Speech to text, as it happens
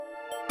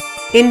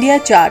India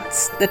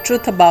Charts, the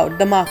truth about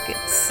the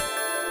markets.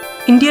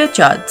 India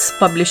Charts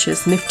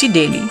publishes Nifty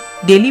Daily,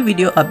 daily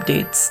video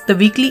updates, the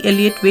weekly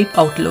Elliott Wave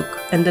Outlook,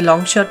 and the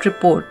Long Short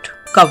Report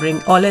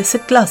covering all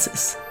asset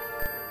classes.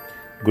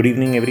 Good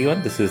evening,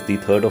 everyone. This is the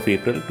 3rd of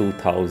April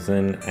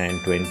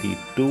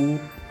 2022.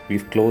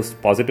 We've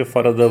closed positive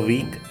for the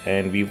week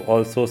and we've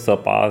also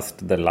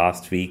surpassed the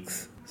last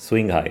week's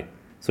swing high.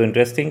 So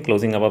interesting,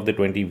 closing above the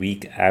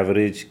 20-week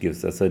average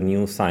gives us a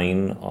new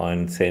sign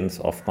on sense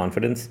of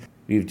confidence.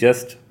 We've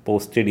just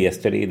posted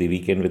yesterday the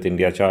Weekend with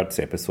India Charts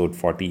episode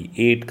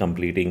 48,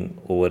 completing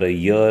over a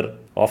year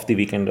of the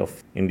Weekend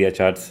of India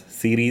Charts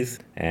series.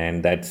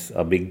 And that's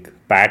a big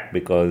pat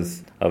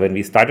because when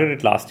we started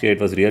it last year,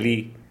 it was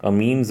really a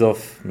means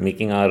of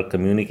making our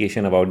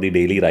communication about the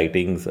daily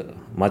writings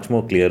much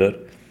more clearer.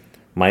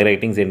 My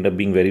writings end up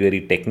being very,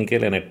 very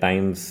technical, and at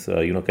times,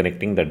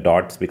 connecting the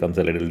dots becomes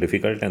a little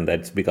difficult, and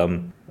that's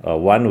become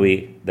one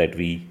way that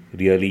we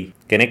really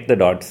connect the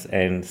dots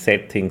and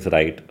set things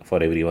right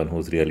for everyone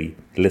who's really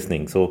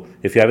listening. So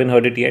if you haven't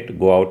heard it yet,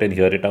 go out and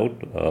hear it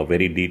out. A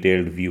very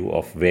detailed view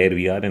of where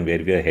we are and where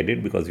we are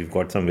headed, because we've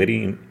got some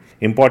very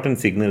important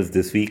signals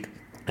this week.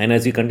 And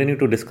as we continue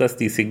to discuss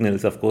these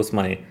signals, of course,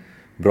 my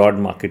broad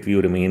market view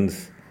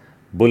remains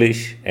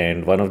bullish,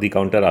 and one of the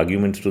counter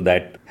arguments to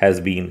that has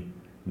been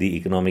the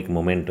economic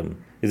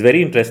momentum. It's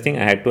very interesting.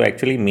 I had to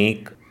actually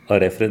make a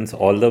reference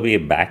all the way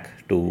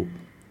back to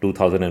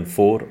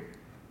 2004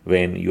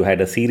 when you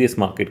had a serious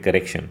market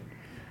correction.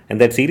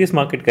 And that serious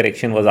market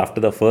correction was after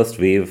the first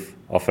wave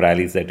of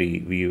rallies that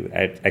we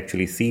had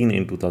actually seen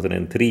in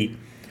 2003.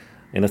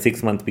 In a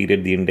 6-month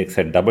period, the index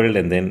had doubled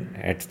and then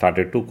had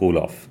started to cool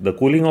off. The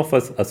cooling off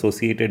was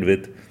associated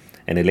with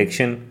an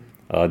election.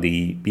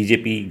 The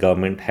BJP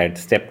government had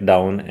stepped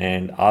down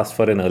and asked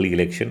for an early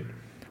election,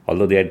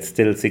 although they had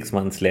still 6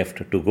 months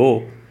left to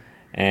go.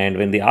 And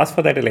when they asked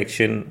for that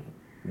election,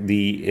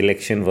 the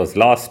election was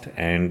lost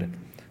and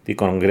the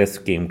Congress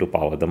came to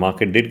power. The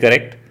market did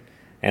correct.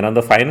 And on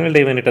the final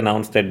day, when it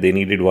announced that they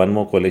needed one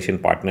more coalition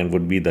partner and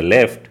would be the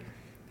left,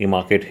 the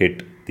market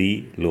hit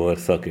the lower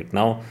circuit.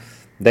 Now,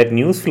 that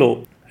news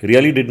flow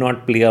really did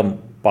not play a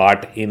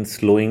part in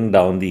slowing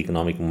down the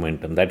economic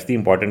momentum. That's the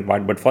important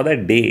part. But for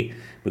that day,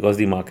 because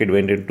the market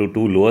went into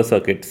two lower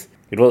circuits,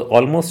 it was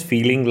almost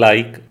feeling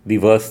like the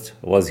worst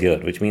was here,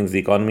 which means the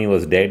economy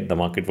was dead. The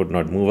market would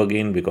not move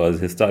again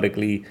because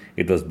historically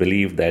it was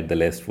believed that the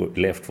left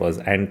was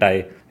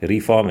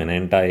anti-reform and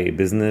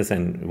anti-business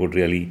and would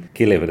really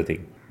kill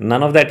everything.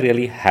 None of that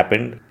really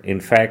happened. In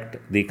fact,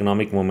 the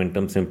economic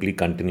momentum simply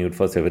continued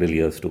for several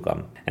years to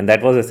come. And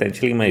that was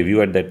essentially my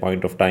view at that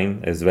point of time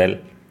as well,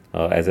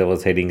 as I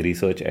was heading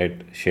research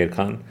at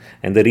Sharekhan.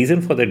 And the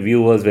reason for that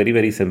view was very,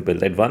 very simple,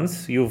 that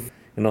once you've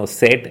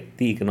set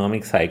the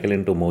economic cycle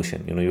into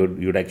motion,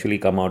 you'd actually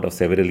come out of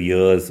several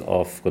years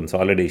of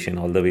consolidation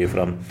all the way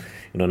from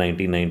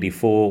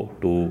 1994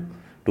 to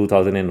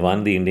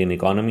 2001. The Indian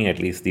economy, at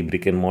least the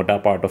brick and mortar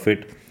part of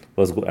it,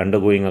 was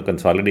undergoing a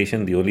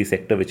consolidation. The only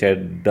sector which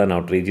had done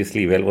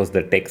outrageously well was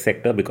the tech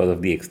sector because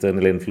of the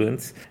external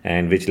influence,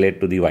 and which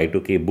led to the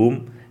Y2K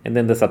boom. And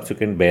then the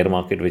subsequent bear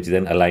market, which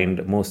then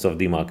aligned most of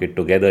the market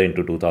together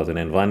into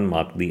 2001,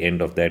 marked the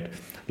end of that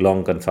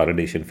long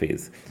consolidation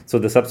phase. So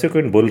the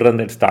subsequent bull run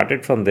that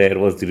started from there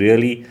was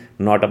really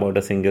not about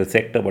a single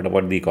sector, but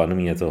about the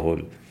economy as a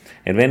whole.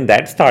 And when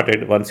that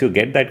started, once you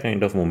get that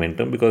kind of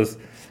momentum, because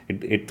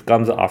it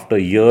comes after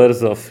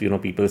years of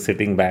people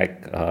sitting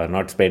back,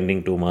 not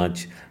spending too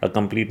much, a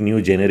complete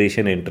new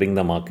generation entering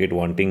the market,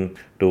 wanting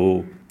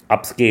to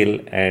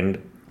upscale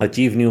and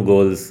achieve new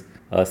goals,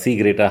 see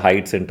greater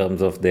heights in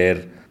terms of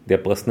their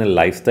personal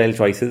lifestyle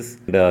choices,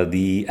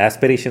 the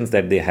aspirations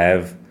that they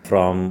have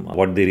from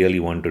what they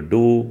really want to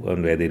do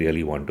and where they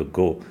really want to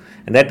go.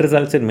 And that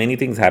results in many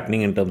things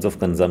happening in terms of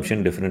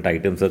consumption. Different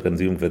items are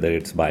consumed, whether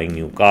it's buying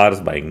new cars,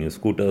 buying new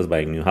scooters,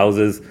 buying new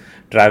houses,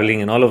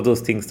 traveling, and all of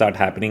those things start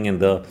happening, and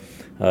the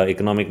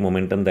economic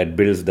momentum that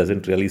builds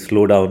doesn't really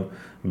slow down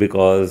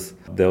because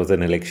there was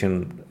an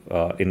election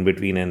in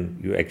between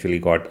and you actually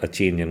got a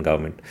change in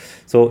government.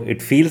 So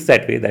it feels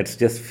that way. That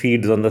just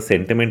feeds on the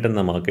sentiment in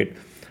the market.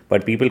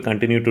 But people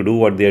continue to do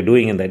what they are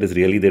doing, and that is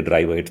really the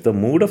driver. It's the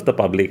mood of the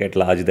public at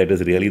large that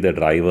is really the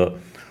driver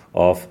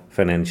of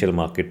financial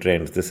market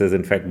trends. This has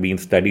in fact been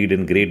studied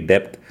in great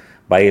depth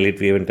by Elliott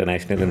Wave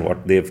International in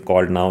what they've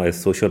called now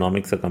as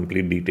Socionomics, a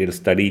complete detailed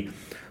study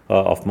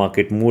of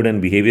market mood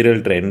and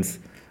behavioral trends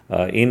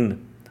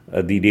in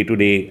the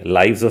day-to-day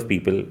lives of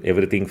people.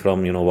 Everything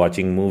from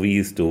watching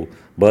movies to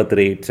birth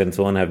rates and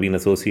so on have been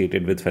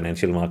associated with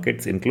financial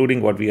markets,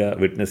 including what we are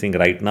witnessing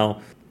right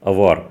now, a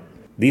war.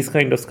 These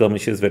kind of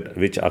skirmishes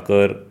which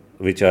occur,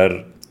 which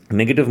are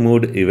negative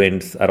mood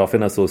events, are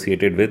often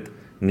associated with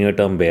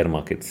near-term bear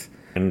markets.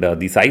 And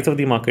the size of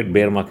the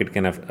bear market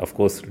can of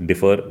course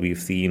differ. We've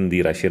seen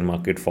the Russian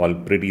market fall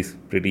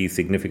pretty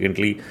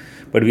significantly,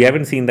 but we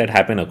haven't seen that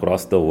happen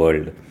across the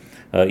world.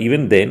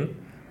 Even then,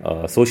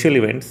 social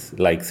events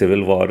like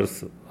civil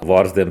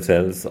wars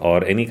themselves,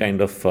 or any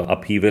kind of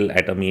upheaval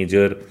at a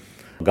major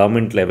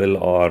government level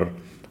or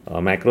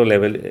macro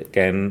level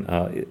can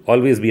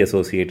always be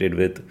associated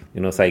with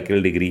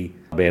cycle degree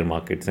bear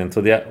markets, and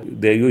so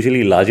they're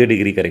usually larger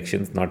degree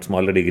corrections, not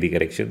smaller degree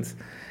corrections.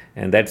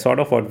 And that's sort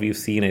of what we've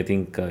seen, I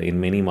think, in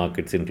many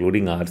markets,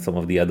 including ours. Some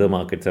of the other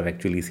markets have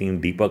actually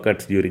seen deeper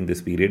cuts during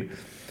this period.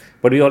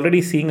 But we're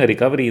already seeing a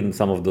recovery in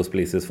some of those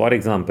places. For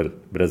example,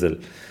 Brazil.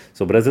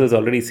 So Brazil has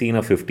already seen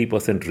a 50%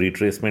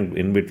 retracement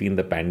in between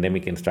the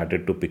pandemic and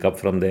started to pick up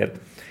from there.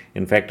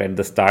 In fact, at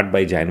the start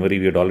by January,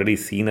 we had already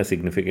seen a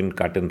significant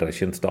cut in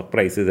Russian stock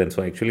prices. And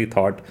so I actually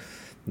thought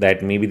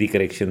that maybe the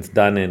correction's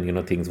done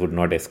and things would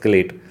not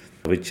escalate,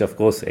 which of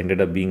course ended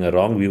up being a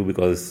wrong view,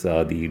 because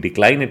the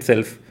decline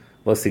itself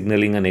was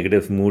signaling a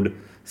negative mood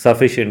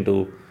sufficient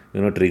to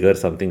trigger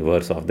something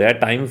worse off. There are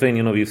times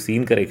when we've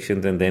seen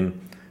corrections and then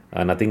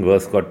nothing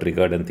worse got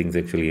triggered and things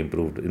actually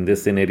improved. In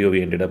this scenario,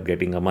 we ended up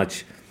getting a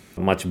much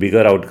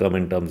bigger outcome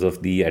in terms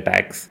of the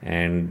attacks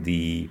and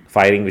the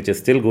firing, which is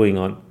still going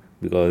on,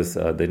 because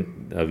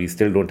we are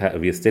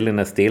still in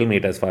a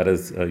stalemate as far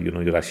as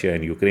Russia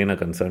and Ukraine are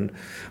concerned.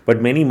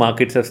 But many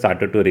markets have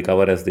started to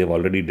recover as they've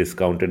already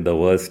discounted the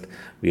worst.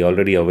 We are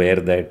already aware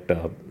that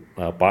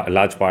a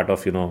large part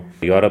of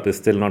Europe is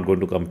still not going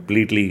to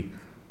completely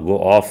go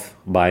off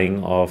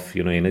buying of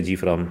energy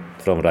from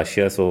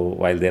Russia. So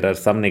while there are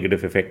some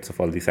negative effects of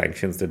all the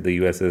sanctions that the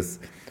US has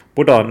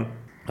put on,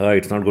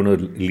 it's not going to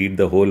lead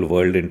the whole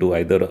world into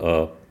either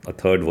a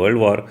third world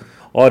war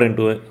or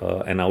into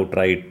an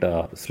outright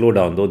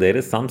slowdown. Though there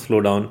is some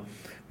slowdown,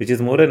 which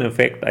is more an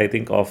effect, I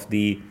think, of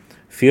the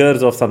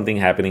fears of something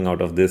happening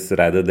out of this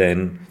rather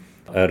than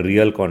a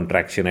real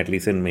contraction, at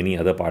least in many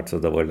other parts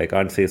of the world. I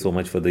can't say so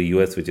much for the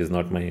US, which is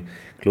not my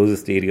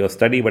closest area of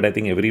study, but I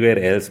think everywhere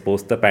else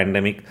post the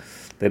pandemic,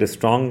 there is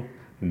strong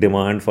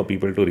demand for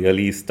people to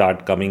really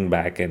start coming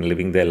back and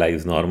living their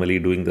lives normally,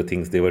 doing the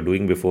things they were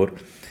doing before.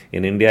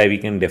 In India, we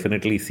can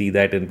definitely see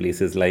that in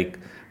places like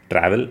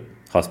travel,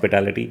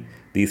 hospitality.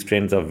 These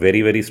trends are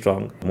very, very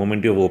strong. The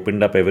moment you've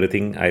opened up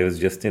everything, I was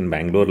just in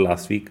Bangalore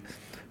last week.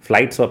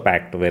 Flights were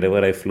packed.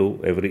 Wherever I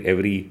flew,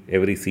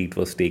 every seat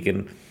was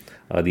taken.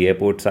 The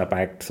airports are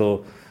packed.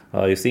 So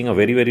you're seeing a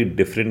very, very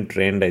different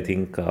trend, I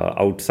think,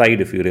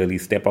 outside if you really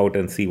step out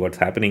and see what's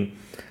happening.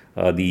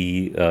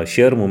 The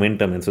sheer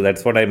momentum. And so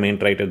that's what I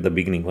meant right at the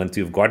beginning. Once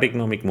you've got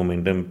economic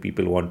momentum,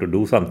 people want to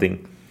do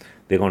something,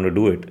 they're going to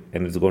do it,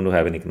 and it's going to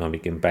have an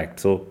economic impact.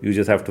 So you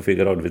just have to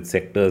figure out which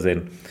sectors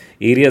and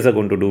areas are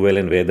going to do well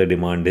and where the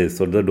demand is.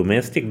 So the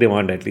domestic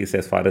demand, at least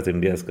as far as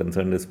India is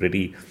concerned, is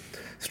pretty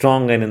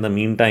strong. And in the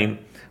meantime,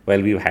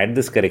 while we've had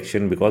this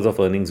correction because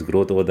of earnings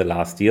growth over the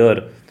last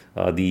year,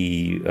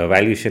 the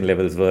valuation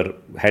levels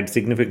had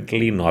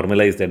significantly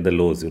normalized at the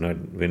lows,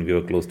 when we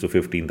were close to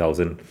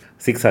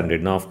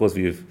 15,600. Now, of course,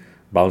 we've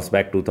bounced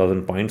back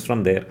 2,000 points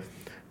from there.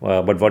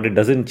 But what it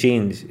doesn't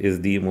change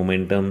is the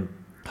momentum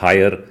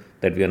higher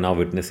that we are now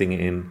witnessing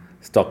in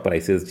stock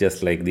prices,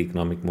 just like the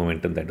economic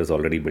momentum that is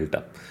already built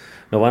up.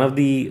 Now, one of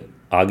the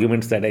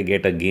arguments that I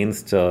get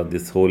against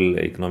this whole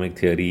economic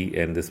theory,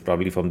 and this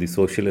probably from the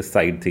socialist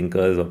side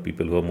thinkers or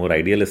people who are more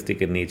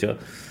idealistic in nature,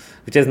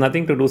 which has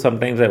nothing to do,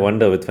 sometimes I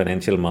wonder, with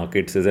financial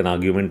markets, is an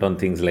argument on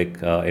things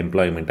like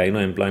employment. I know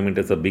employment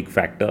is a big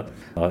factor.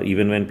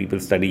 Even when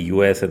people study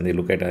US and they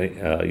look at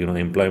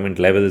employment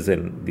levels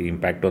and the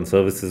impact on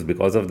services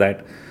because of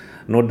that,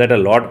 note that a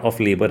lot of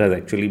labor has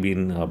actually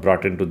been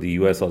brought into the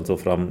US also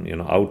from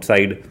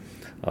outside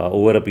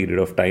over a period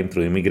of time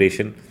through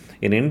immigration.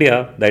 In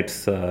India,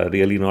 that's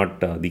really not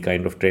the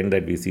kind of trend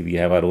that we see. We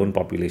have our own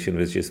population,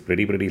 which is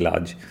pretty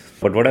large.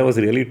 But what I was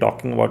really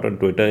talking about on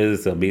Twitter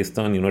is based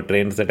on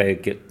trends that I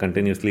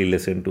continuously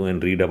listen to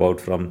and read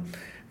about from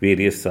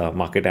various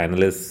market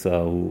analysts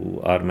who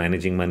are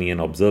managing money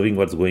and observing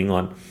what's going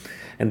on.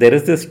 And there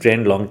is this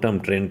trend, long-term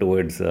trend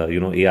towards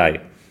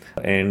AI.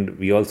 And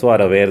we also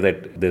are aware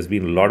that there's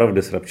been a lot of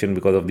disruption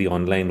because of the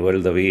online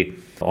world, the way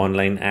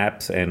online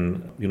apps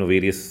and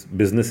various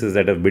businesses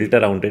that have built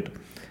around it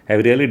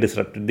have really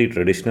disrupted the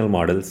traditional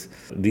models.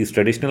 These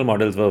traditional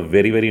models were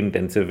very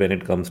intensive when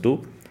it comes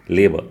to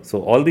labor.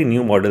 So all the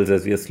new models,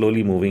 as we are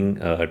slowly moving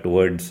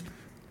towards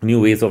new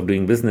ways of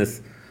doing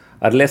business,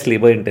 are less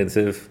labor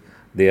intensive.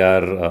 They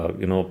are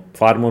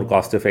far more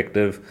cost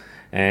effective,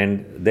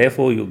 and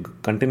therefore you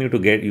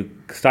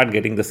start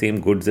getting the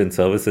same goods and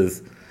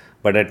services,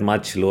 but at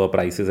much lower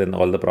prices, and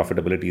all the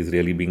profitability is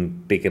really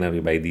being taken away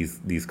by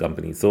these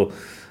companies. So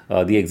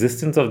the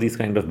existence of these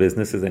kind of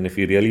businesses, and if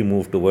you really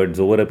move towards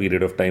over a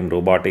period of time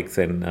robotics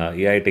and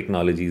AI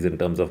technologies in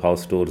terms of how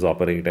stores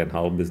operate and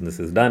how business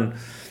is done,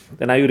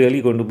 then are you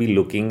really going to be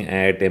looking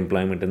at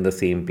employment in the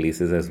same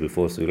places as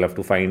before? So you'll have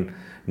to find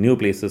new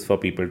places for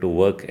people to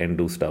work and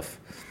do stuff.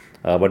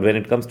 But when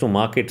it comes to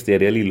markets, they're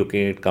really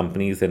looking at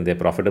companies and their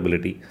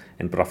profitability.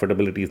 And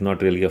profitability is not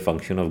really a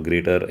function of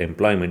greater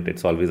employment.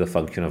 It's always a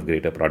function of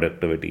greater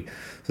productivity.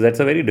 So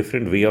that's a very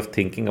different way of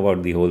thinking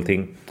about the whole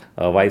thing.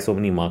 Why so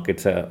many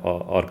markets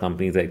or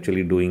companies are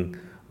actually doing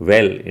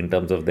well in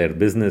terms of their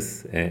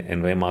business,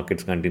 and why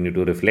markets continue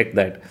to reflect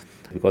that.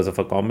 because of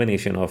a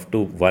combination of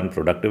two: one,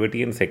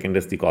 productivity, and second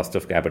is the cost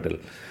of capital.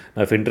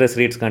 Now, if interest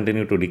rates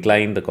continue to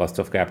decline, the cost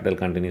of capital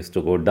continues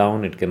to go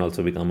down. It can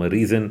also become a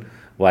reason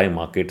why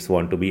markets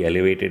want to be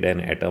elevated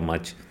and at a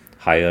much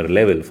higher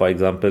level. For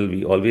example,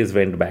 we always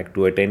went back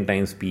to a 10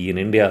 times P in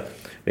India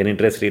when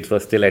interest rates were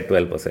still at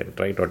 12%,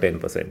 right, or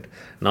 10%.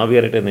 Now we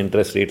are at an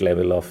interest rate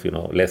level of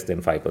less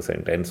than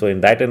 5%, and so in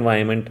that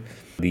environment,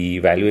 the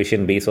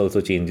valuation base also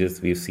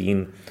changes. We've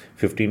seen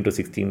 15 to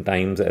 16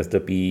 times as the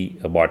P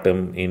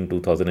bottom in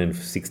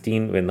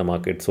 2016 when the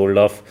market sold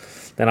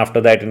off. Then after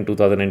that in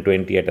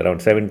 2020 at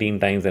around 17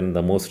 times, and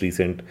the most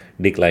recent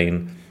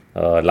decline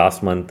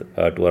last month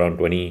to around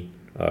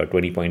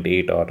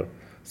 20.8 or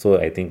so,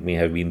 I think may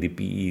have been the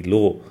PE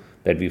low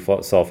that we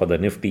saw for the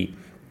Nifty.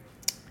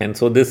 And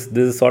so this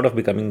is sort of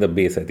becoming the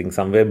base. I think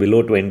somewhere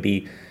below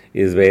 20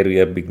 is where we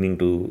are beginning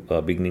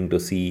to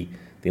see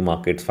the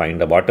markets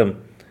find a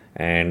bottom,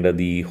 and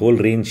the whole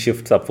range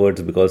shifts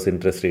upwards because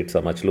interest rates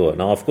are much lower.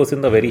 Now, of course,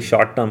 in the very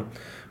short term,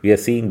 we are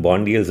seeing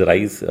bond yields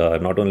rise,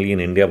 not only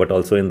in India but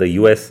also in the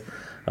US.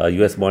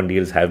 US bond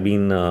yields have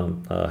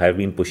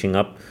been pushing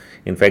up.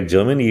 In fact,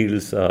 German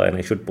yields, and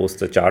I should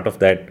post a chart of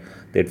that,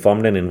 they'd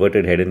formed an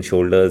inverted head and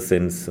shoulders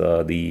since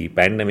the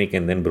pandemic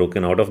and then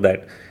broken out of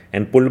that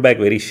and pulled back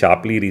very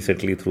sharply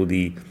recently through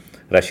the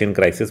Russian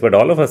crisis. But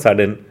all of a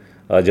sudden,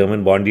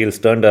 German bond yields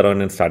turned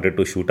around and started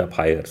to shoot up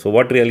higher. So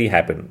what really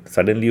happened?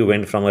 Suddenly you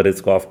went from a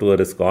risk-off to a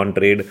risk-on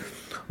trade,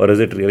 or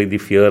is it really the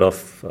fear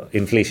of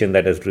inflation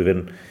that has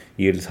driven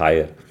yields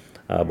higher?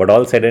 But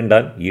all said and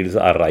done, yields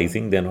are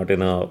rising. They're not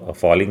in a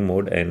falling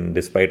mode. And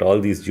despite all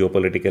these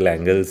geopolitical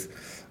angles,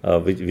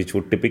 which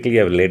would typically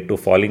have led to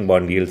falling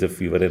bond yields if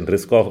we were in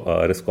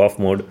risk-off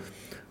mode,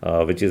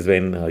 which is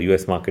when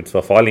US markets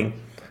were falling,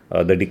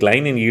 the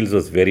decline in yields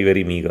was very,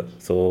 very meager.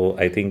 So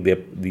I think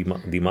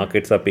the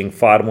markets are paying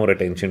far more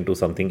attention to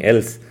something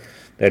else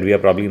that we are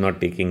probably not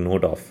taking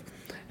note of.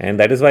 And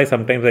that is why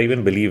sometimes I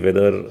even believe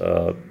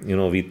whether,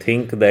 we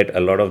think that a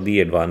lot of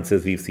the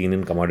advances we've seen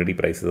in commodity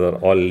prices are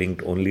all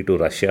linked only to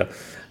Russia.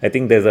 I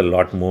think there's a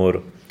lot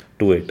more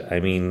to it. I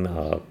mean,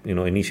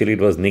 initially it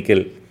was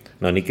nickel.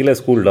 Now, nickel has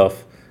cooled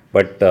off,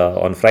 but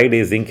on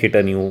Friday, zinc hit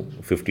a new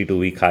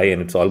 52-week high,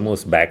 and it's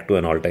almost back to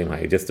an all-time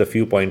high, just a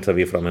few points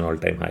away from an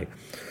all-time high.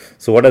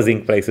 So what are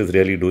zinc prices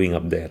really doing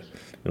up there?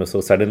 So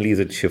suddenly is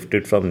it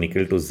shifted from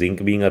nickel to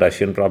zinc being a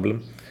Russian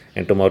problem?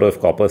 And tomorrow, if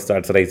copper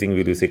starts rising,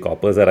 will you say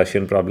copper is a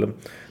Russian problem?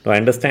 Now, I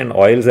understand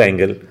oil's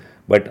angle,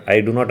 but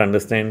I do not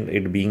understand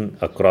it being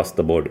across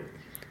the board.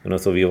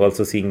 So we are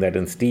also seeing that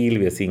in steel.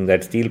 We are seeing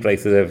that steel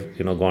prices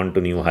have gone to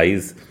new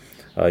highs.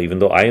 Even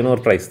though iron ore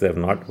prices have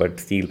not, but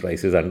steel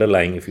prices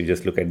underlying, if you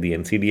just look at the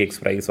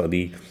NCDX price or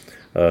the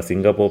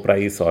Singapore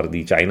price or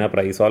the China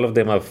price, all of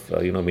them have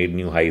made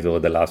new highs over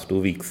the last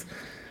 2 weeks.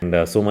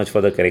 And so much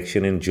for the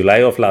correction in July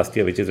of last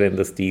year, which is when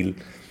the steel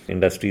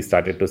industry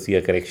started to see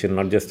a correction,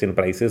 not just in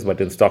prices, but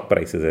in stock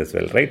prices as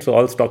well, right? So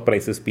all stock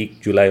prices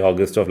peaked July,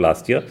 August of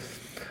last year,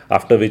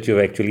 after which you've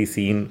actually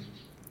seen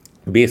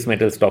base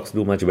metal stocks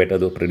do much better,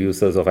 though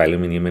producers of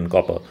aluminium and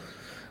copper.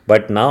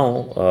 But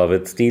now,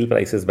 with steel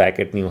prices back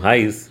at new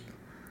highs,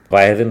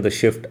 why hasn't the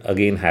shift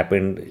again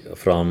happened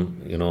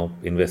from,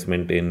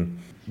 investment in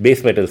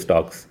base metal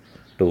stocks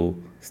to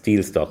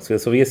steel stocks?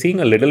 So we are seeing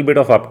a little bit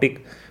of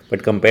uptick,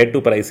 but compared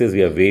to prices,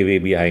 we are way, way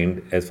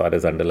behind as far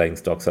as underlying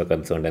stocks are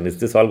concerned. And is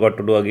this all got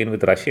to do again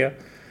with Russia?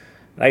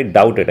 I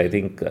doubt it. I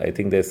think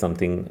there's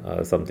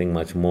something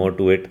much more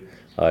to it.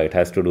 It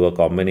has to do a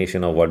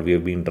combination of what we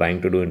have been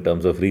trying to do in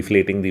terms of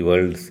reflating the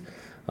world's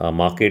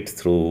markets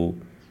through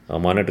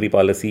monetary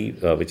policy,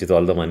 which is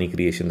all the money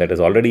creation that has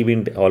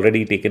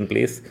already taken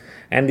place,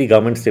 and the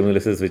government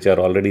stimuluses which are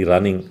already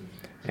running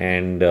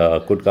and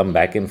could come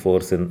back in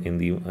force in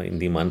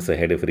the months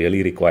ahead if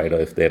really required, or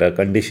if there are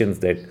conditions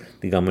that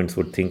the governments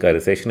would think are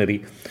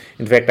recessionary.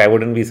 In fact, I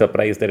wouldn't be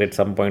surprised that at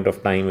some point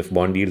of time, if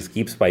bond yields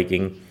keep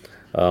spiking,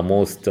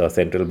 most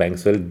central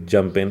banks will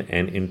jump in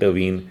and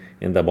intervene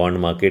in the bond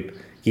market,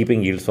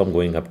 keeping yields from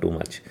going up too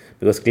much,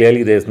 because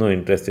clearly there is no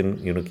interest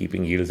in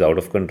keeping yields out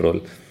of control.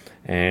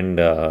 And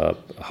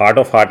heart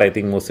of heart, I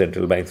think most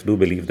central banks do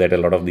believe that a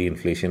lot of the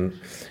inflation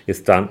is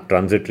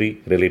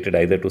transitory, related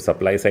either to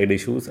supply side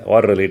issues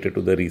or related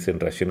to the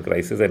recent Russian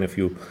crisis. And if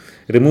you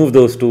remove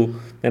those two,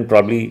 then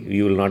probably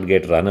you will not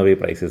get runaway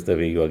prices the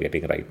way you are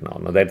getting right now.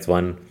 Now, that's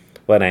one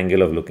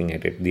angle of looking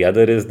at it. The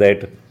other is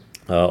that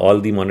all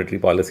the monetary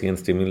policy and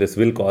stimulus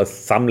will cause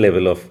some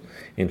level of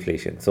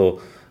inflation.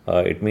 So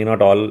it may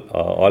not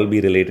all be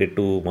related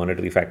to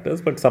monetary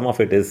factors, but some of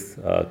it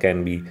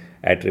can be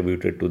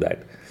attributed to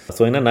that.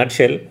 So in a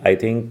nutshell, I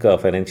think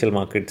financial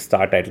markets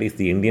start, at least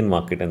the Indian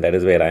market, and that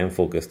is where I am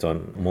focused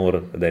on more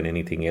than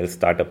anything else,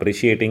 start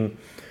appreciating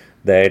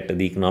that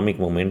the economic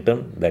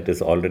momentum that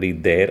is already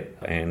there,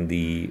 and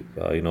the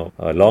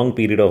long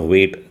period of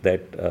wait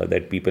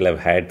that people have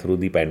had through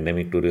the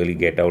pandemic to really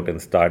get out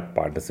and start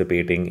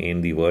participating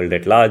in the world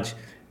at large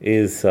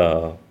is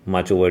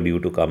much overdue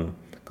to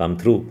come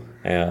through.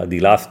 The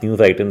last news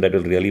item that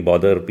will really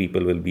bother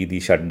people will be the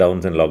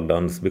shutdowns and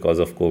lockdowns because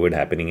of COVID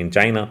happening in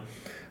China.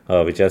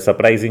 which are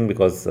surprising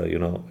because,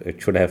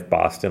 it should have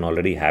passed and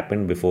already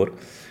happened before.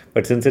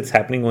 But since it's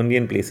happening only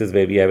in places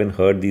where we haven't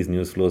heard these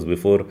news flows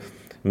before,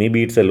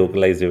 maybe it's a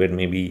localized event,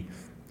 maybe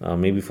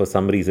for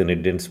some reason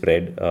it didn't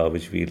spread,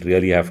 which we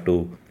really have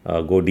to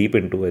go deep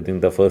into. I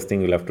think the first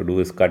thing we'll have to do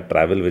is cut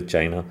travel with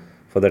China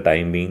for the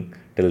time being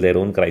till their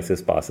own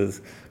crisis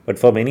passes. But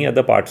for many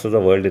other parts of the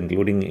world,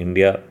 including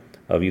India,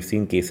 we've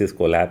seen cases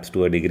collapse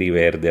to a degree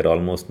where they're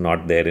almost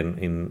not there.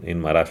 In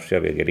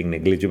Maharashtra, we're getting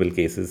negligible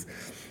cases.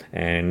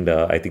 And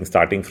I think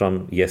starting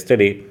from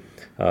yesterday,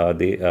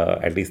 they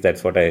at least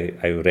that's what I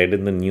read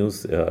in the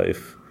news,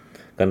 if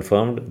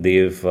confirmed,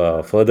 they've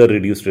further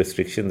reduced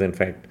restrictions. In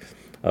fact,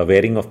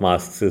 wearing of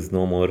masks is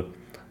no more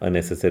a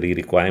necessary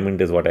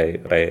requirement, is what I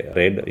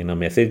read in a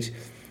message.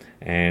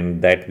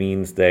 And that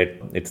means that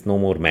it's no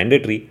more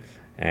mandatory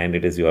and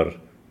it is your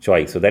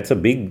choice. So that's a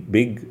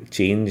big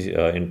change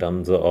in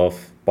terms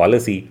of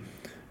policy,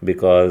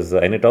 because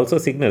and it also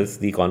signals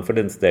the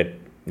confidence that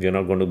we're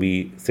not going to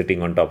be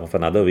sitting on top of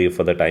another wave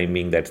for the time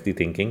being. That's the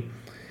thinking.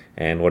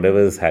 And whatever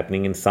is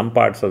happening in some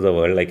parts of the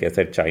world, like I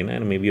said, China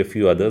and maybe a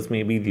few others,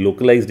 maybe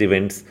localized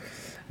events,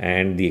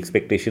 and the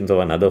expectations of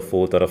another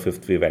fourth or a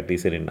fifth wave, at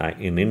least in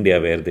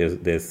India, where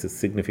there's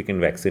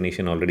significant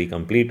vaccination already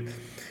complete,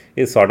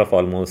 is sort of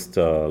almost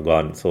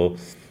gone. So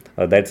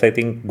that's, I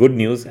think, good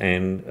news.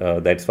 And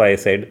that's why I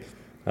said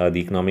the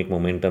economic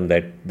momentum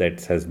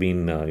that has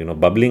been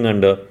bubbling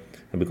under,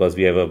 because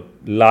we have a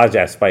large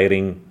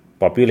aspiring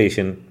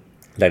population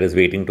that is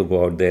waiting to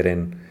go out there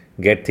and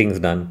get things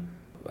done.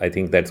 I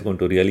think that's going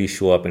to really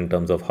show up in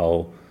terms of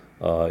how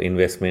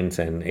investments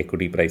and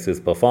equity prices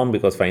perform,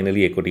 because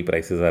finally equity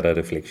prices are a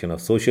reflection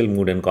of social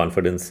mood and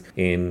confidence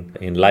in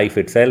life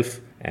itself,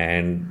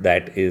 and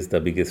that is the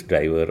biggest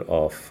driver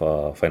of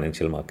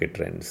financial market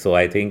trends. So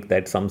I think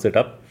that sums it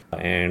up.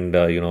 And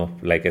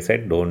like I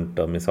said, don't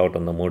miss out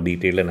on the more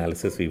detailed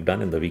analysis we've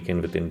done in the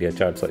Weekend with India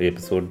Charts, or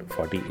episode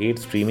 48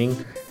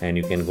 streaming, and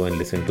you can go and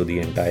listen to the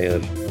entire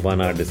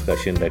 1-hour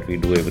discussion that we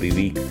do every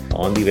week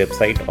on the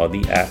website or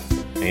the app,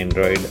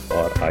 Android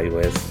or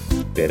iOS,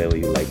 wherever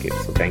you like it.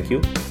 So thank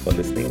you for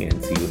listening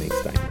and see you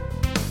next time.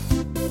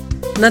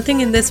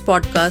 Nothing in this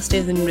podcast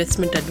is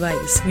investment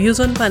advice. Views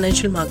on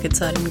financial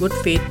markets are in good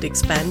faith to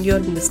expand your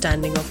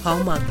understanding of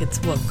how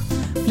markets work.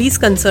 Please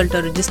consult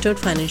a registered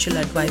financial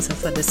advisor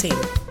for the same.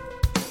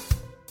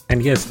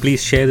 And yes,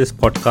 please share this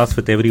podcast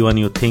with everyone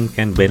you think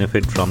can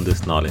benefit from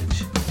this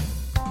knowledge.